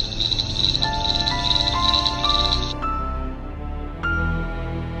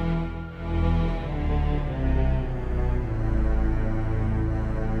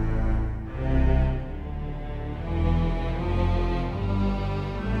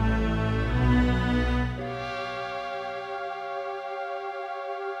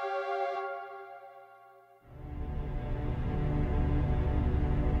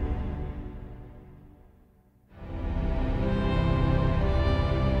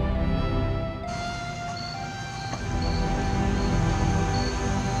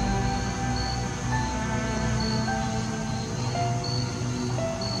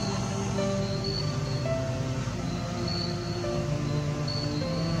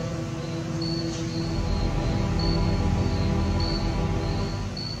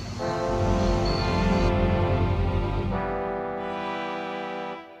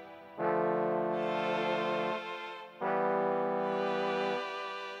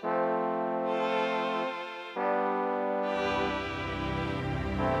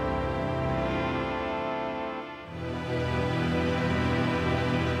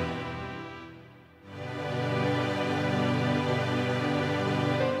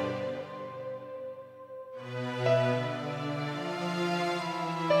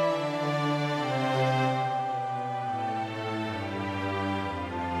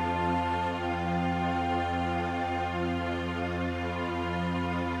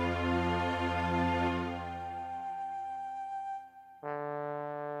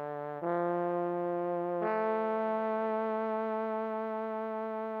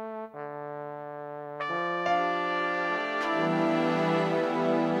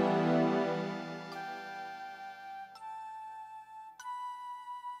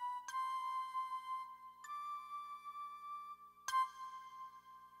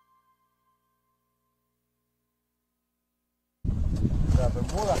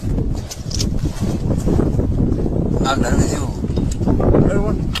 Ah, claro que sí.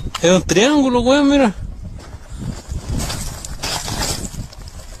 Es un triángulo, weón, mira.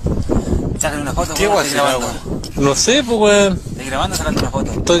 Sácale una foto, ¿Qué weón, weón estoy grabando. No sé, pues, weón. ¿Estás grabando? Sácale una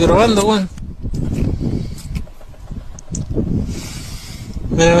foto. Estoy grabando, weón.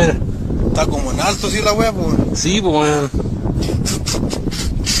 Mira, mira. Está como en alto, sí, la wea, pues. Sí, pues, weón.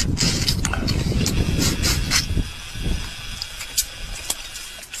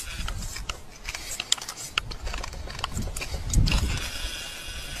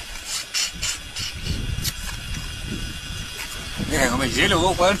 Deja de comer hielo,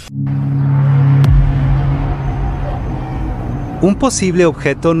 vos, weón. Un posible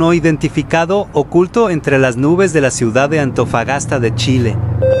objeto no identificado oculto entre las nubes de la ciudad de Antofagasta de Chile.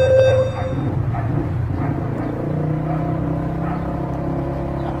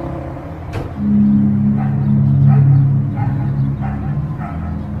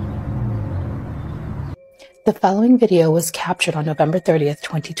 The following video was captured on November 30th,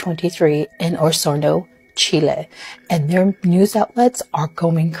 2023 in Osorno, Chile, and their news outlets are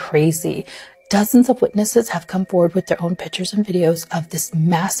going crazy. Dozens of witnesses have come forward with their own pictures and videos of this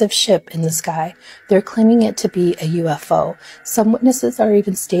massive ship in the sky. They're claiming it to be a UFO. Some witnesses are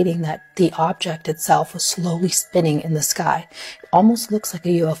even stating that the object itself was slowly spinning in the sky. It almost looks like a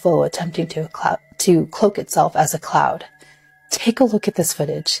UFO attempting to cloak itself as a cloud. Take a look at this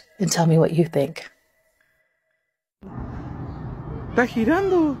footage and tell me what you think. Está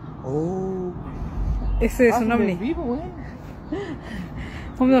girando. Oh. Ese es un ovni. Vivo,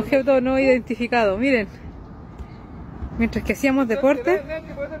 Un objeto no identificado. Miren. Mientras que hacíamos deporte.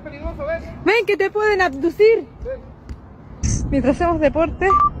 Ven que te pueden abducir. Mientras hacemos deporte,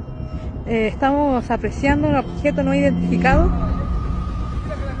 estamos apreciando un objeto no identificado.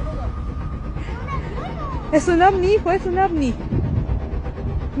 Es un ovni, hijo, es un ovni.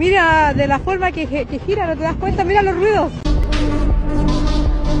 Mira de la forma que gira, ¿no te das cuenta? Mira los ruidos.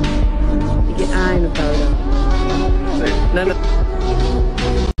 Ay, no, cabrón. No, no.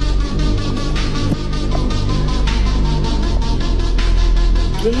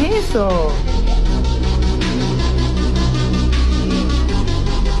 ¿Qué es eso?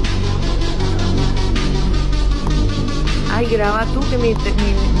 Ay, graba tú que mi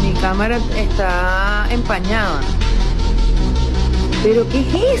cámara está empañada. ¿Pero qué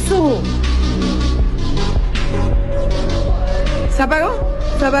es eso? ¿Se apagó?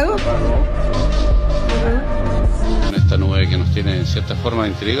 ¿Se apagó? Esta nube que nos tiene en cierta forma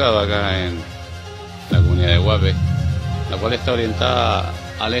intrigado acá en la comunidad de Guape, la cual está orientada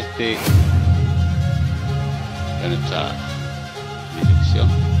al este de nuestra dirección.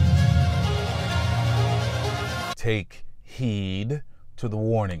 Take heed to the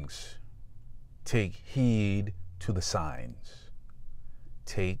warnings. Take heed to the signs.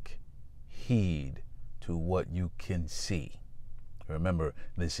 Take heed to what you can see. Remember,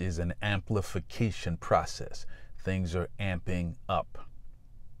 this is an amplification process. Things are amping up.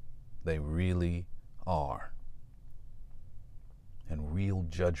 They really are. And real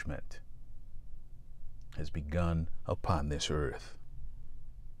judgment has begun upon this earth.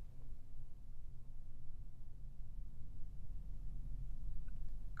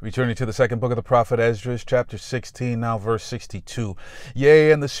 Returning to the second book of the prophet Esdras, chapter 16, now verse 62.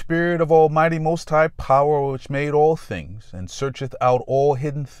 Yea, and the Spirit of Almighty Most High Power, which made all things, and searcheth out all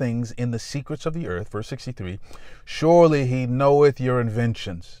hidden things in the secrets of the earth, verse 63, surely he knoweth your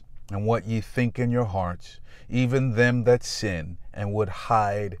inventions, and what ye think in your hearts, even them that sin, and would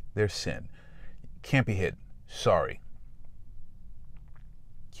hide their sin. Can't be hid. Sorry.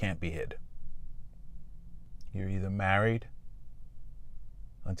 Can't be hid. You're either married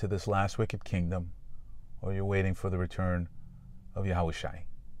unto this last wicked kingdom, or you're waiting for the return of Yahushai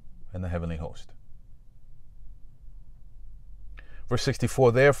and the heavenly host. Verse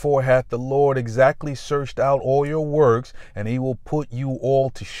 64, therefore hath the Lord exactly searched out all your works, and he will put you all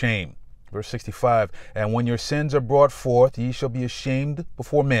to shame. Verse 65, and when your sins are brought forth, ye shall be ashamed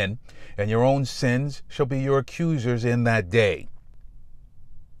before men, and your own sins shall be your accusers in that day.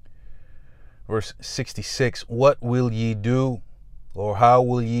 Verse 66, what will ye do? Or how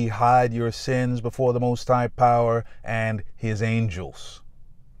will ye hide your sins before the Most High Power and his angels?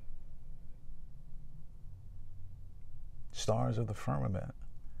 Stars of the firmament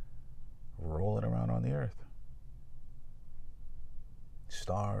rolling around on the earth.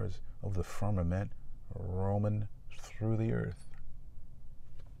 Stars of the firmament roaming through the earth.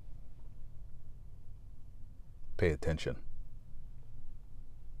 Pay attention.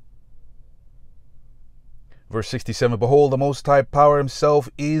 Verse 67, behold, the Most High Power himself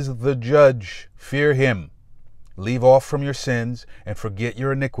is the judge. Fear him. Leave off from your sins and forget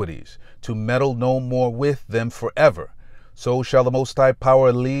your iniquities, to meddle no more with them forever. So shall the Most High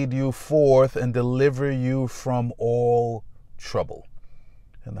Power lead you forth and deliver you from all trouble.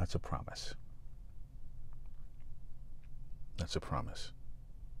 And that's a promise. That's a promise.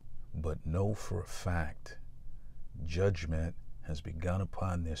 But know for a fact, judgment has begun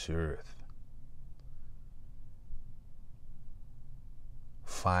upon this earth.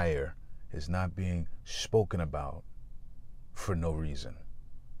 Fire is not being spoken about for no reason.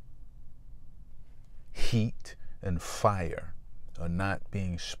 Heat and fire are not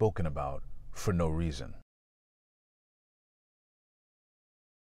being spoken about for no reason.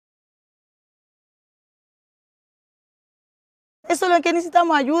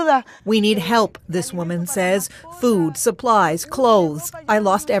 We need help, this woman says. Food, supplies, clothes. I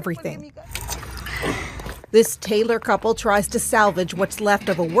lost everything. This tailor couple tries to salvage what's left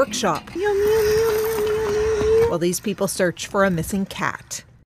of a workshop while these people search for a missing cat.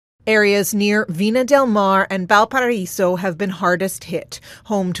 Areas near Vina del Mar and Valparaiso have been hardest hit,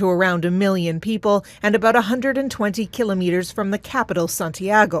 home to around 1 million people and about 120 kilometers from the capital,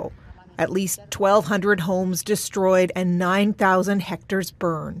 Santiago. At least 1,200 homes destroyed and 9,000 hectares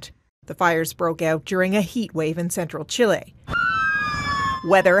burned. The fires broke out during a heat wave in central Chile.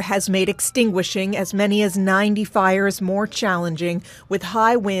 Weather has made extinguishing as many as 90 fires more challenging, with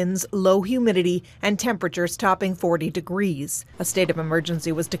high winds, low humidity, and temperatures topping 40 degrees. A state of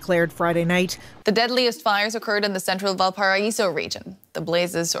emergency was declared Friday night. The deadliest fires occurred in the central Valparaiso region. The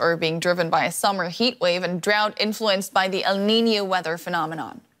blazes are being driven by a summer heat wave and drought influenced by the El Niño weather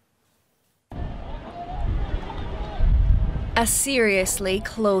phenomenon. A seriously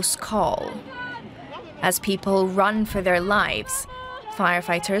close call. As people run for their lives,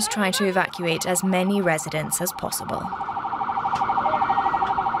 firefighters try to evacuate as many residents as possible.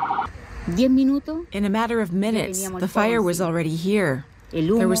 In a matter of minutes, the fire was already here.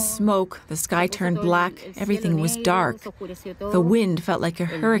 There was smoke, the sky turned black, everything was dark. The wind felt like a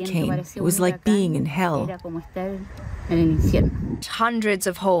hurricane. It was like being in hell. Hundreds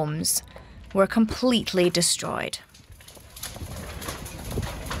of homes were completely destroyed.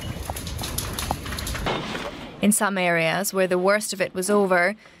 In some areas where the worst of it was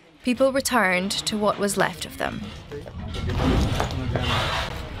over, people returned to what was left of them.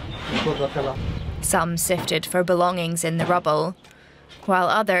 Some sifted for belongings in the rubble, while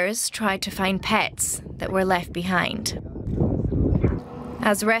others tried to find pets that were left behind.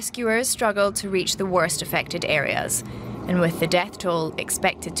 As rescuers struggled to reach the worst affected areas, and with the death toll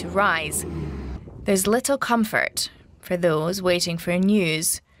expected to rise, there's little comfort for those waiting for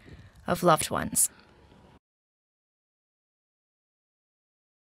news of loved ones.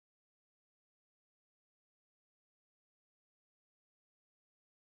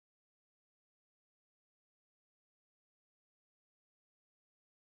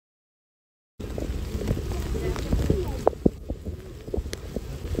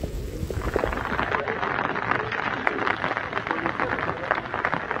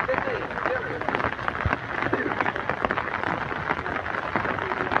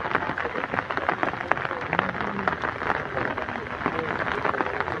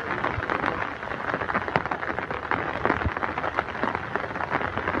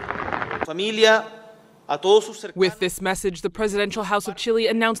 familia, a todos sus cercanos. With this message, the Presidential House of Chile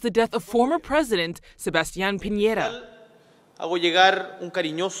announced the death of former President Sebastián Piñera.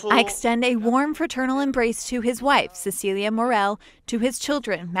 I extend a warm fraternal embrace to his wife, Cecilia Morel, to his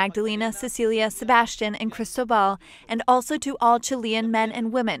children, Magdalena, Cecilia, Sebastian, and Cristobal, and also to all Chilean men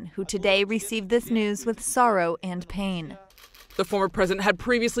and women who today received this news with sorrow and pain. The former president had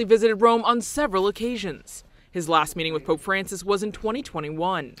previously visited Rome on several occasions. His last meeting with Pope Francis was in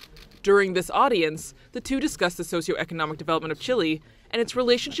 2021. During this audience, the two discussed the socioeconomic development of Chile and its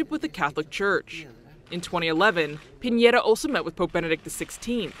relationship with the Catholic Church. In 2011, Piñera also met with Pope Benedict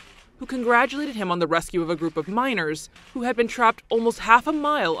XVI, who congratulated him on the rescue of a group of miners who had been trapped almost half a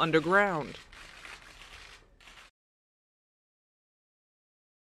mile underground.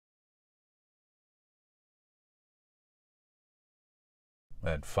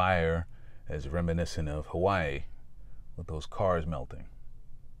 That fire is reminiscent of Hawaii with those cars melting.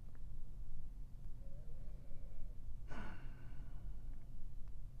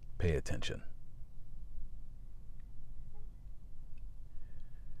 Pay attention.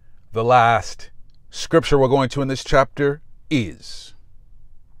 The last scripture we're going to in this chapter is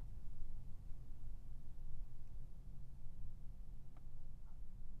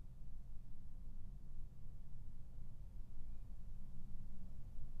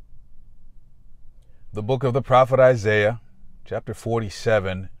the book of the prophet Isaiah, chapter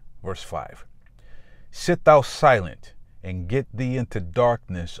 47, verse 5. Sit thou silent and get thee into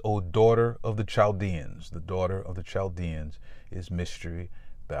darkness, O daughter of the Chaldeans. The daughter of the Chaldeans is Mystery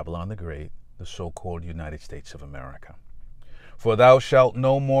Babylon the Great, the so-called United States of America. For thou shalt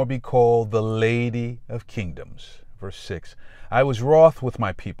no more be called the Lady of Kingdoms. Verse 6. I was wroth with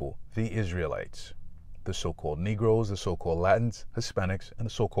my people, the Israelites, the so-called Negroes, the so-called Latins, Hispanics, and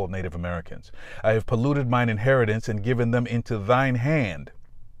the so-called Native Americans. I have polluted mine inheritance and given them into thine hand.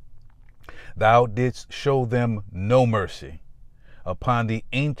 Thou didst show them no mercy. Upon the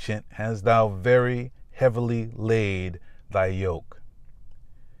ancient hast thou very heavily laid thy yoke.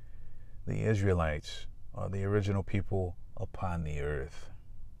 The Israelites are the original people upon the earth.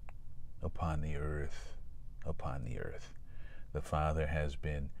 Upon the earth. Upon the earth. The Father has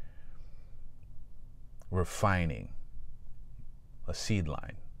been refining a seed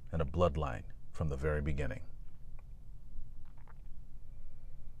line and a bloodline from the very beginning.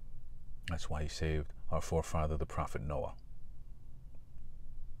 That's why he saved our forefather, the prophet Noah.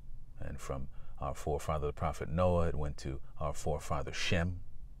 And from our forefather, the prophet Noah, it went to our forefather Shem.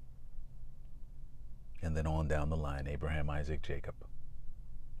 And then on down the line, Abraham, Isaac, Jacob,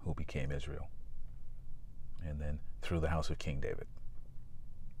 who became Israel. And then through the house of King David.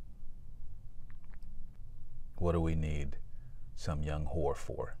 What do we need some young whore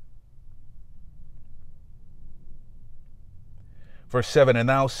for? Verse 7, and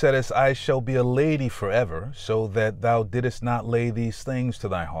thou saidest, I shall be a lady forever, so that thou didst not lay these things to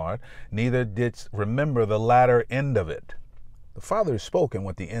thy heart, neither didst remember the latter end of it. The Father has spoken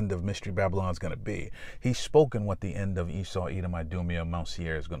what the end of Mystery Babylon is going to be. He's spoken what the end of Esau, Edom, Idumea, Mount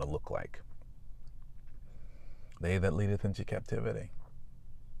Seir is going to look like. They that leadeth into captivity.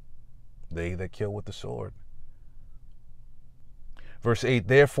 They that kill with the sword. Verse 8,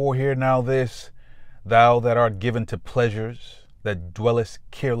 therefore hear now this, thou that art given to pleasures, that dwellest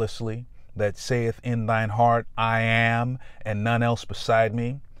carelessly, that saith in thine heart, I am, and none else beside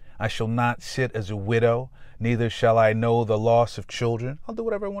me. I shall not sit as a widow, neither shall I know the loss of children. I'll do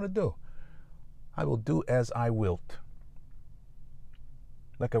whatever I want to do. I will do as I wilt.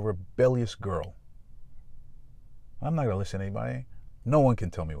 Like a rebellious girl. I'm not going to listen to anybody. No one can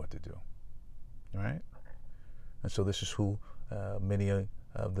tell me what to do. All right? And so this is who many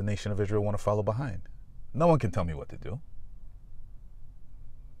of the nation of Israel want to follow behind. No one can tell me what to do.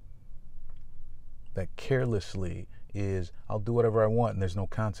 That carelessly is, I'll do whatever I want and there's no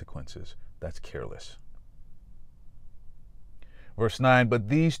consequences. That's careless. Verse 9, but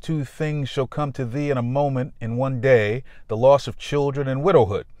these two things shall come to thee in a moment, in one day, the loss of children and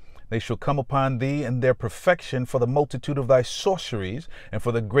widowhood. They shall come upon thee in their perfection for the multitude of thy sorceries and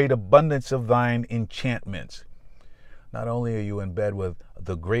for the great abundance of thine enchantments. Not only are you in bed with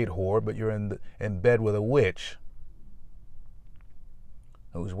the great whore, but you're in bed with a witch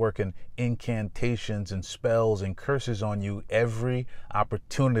who's working incantations and spells and curses on you every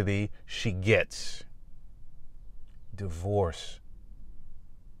opportunity she gets. Divorce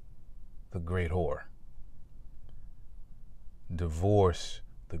the great whore. Divorce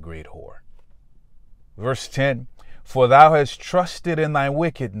the great whore. Verse 10, for thou hast trusted in thy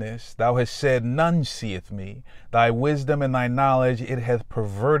wickedness, thou hast said, none seeth me. Thy wisdom and thy knowledge, it hath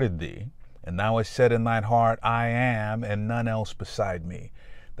perverted thee. And thou hast said in thine heart, I am, and none else beside me.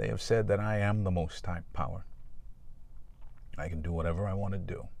 They have said that I am the Most High Power. I can do whatever I want to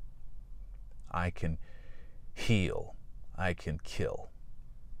do. I can heal. I can kill.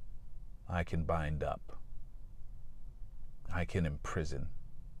 I can bind up. I can imprison.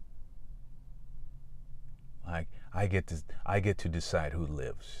 I get to decide who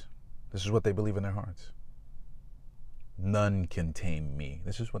lives. This is what they believe in their hearts. None can tame me.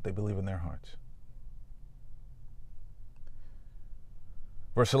 This is what they believe in their hearts.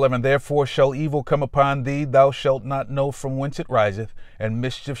 Verse 11, therefore shall evil come upon thee, thou shalt not know from whence it riseth, and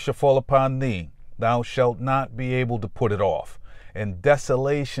mischief shall fall upon thee, thou shalt not be able to put it off. And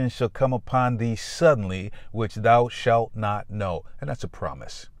desolation shall come upon thee suddenly, which thou shalt not know. And that's a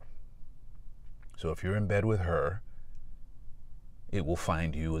promise. So if you're in bed with her, it will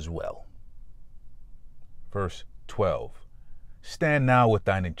find you as well. Verse 12, stand now with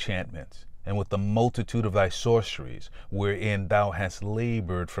thine enchantments, and with the multitude of thy sorceries, wherein thou hast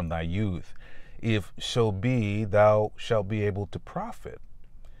labored from thy youth. If so be thou shalt be able to profit,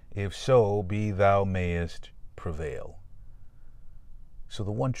 if so be thou mayest prevail. So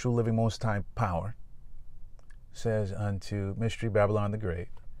the one true living Most High Power says unto Mystery Babylon the Great,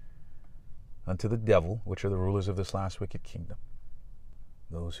 unto the devil, which are the rulers of this last wicked kingdom,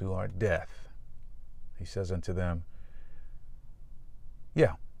 those who are death, he says unto them,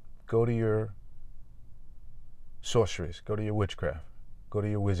 yeah, go to your sorceries, go to your witchcraft, go to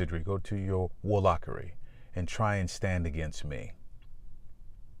your wizardry, go to your warlockery, and try and stand against me.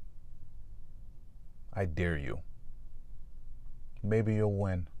 I dare you. Maybe you'll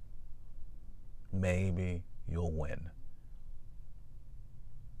win. Maybe you'll win.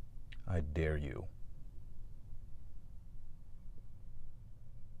 I dare you.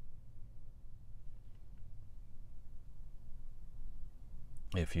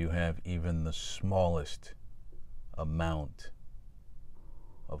 If you have even the smallest amount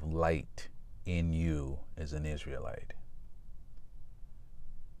of light in you as an Israelite,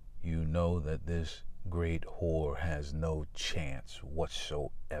 you know that this great whore has no chance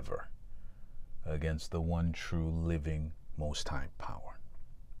whatsoever against the one true living Most High Power.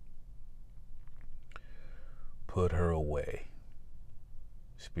 Put her away.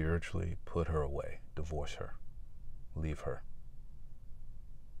 Spiritually, put her away. Divorce her. Leave her.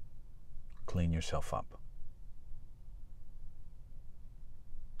 Clean yourself up.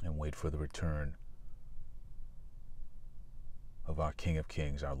 And wait for the return of our King of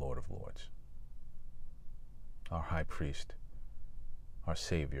Kings, our Lord of Lords, our High Priest, our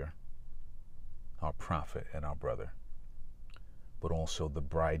Savior, our Prophet, and our brother, but also the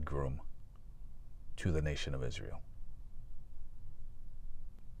bridegroom to the nation of Israel.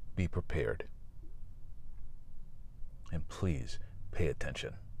 Be prepared. And please pay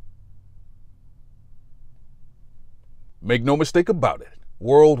attention. Make no mistake about it.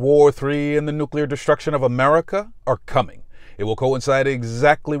 World War III and the nuclear destruction of America are coming. It will coincide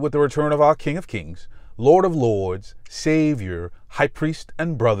exactly with the return of our King of Kings, Lord of Lords, Savior, High Priest,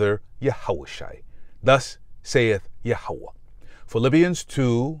 and brother, Yahushai. Thus saith Yahweh. Philippians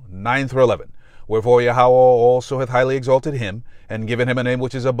 2, 9-11. Wherefore Yahweh also hath highly exalted him, and given him a name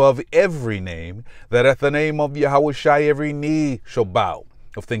which is above every name, that at the name of Yahushai every knee shall bow,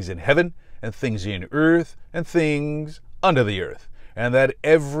 of things in heaven, and things in earth, and things under the earth, and that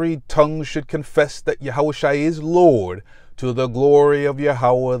every tongue should confess that Yahushai is Lord, to the glory of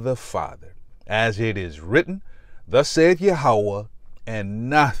Yahweh the Father. As it is written, thus saith Yahweh, and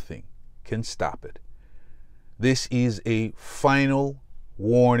nothing can stop it. This is a final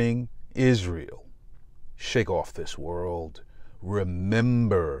warning, Israel. Shake off this world.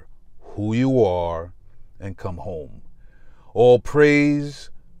 Remember who you are and come home. All praise,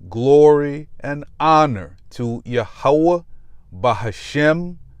 glory, and honor to Yahweh,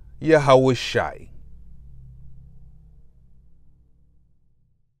 Bahashem, Yahushai.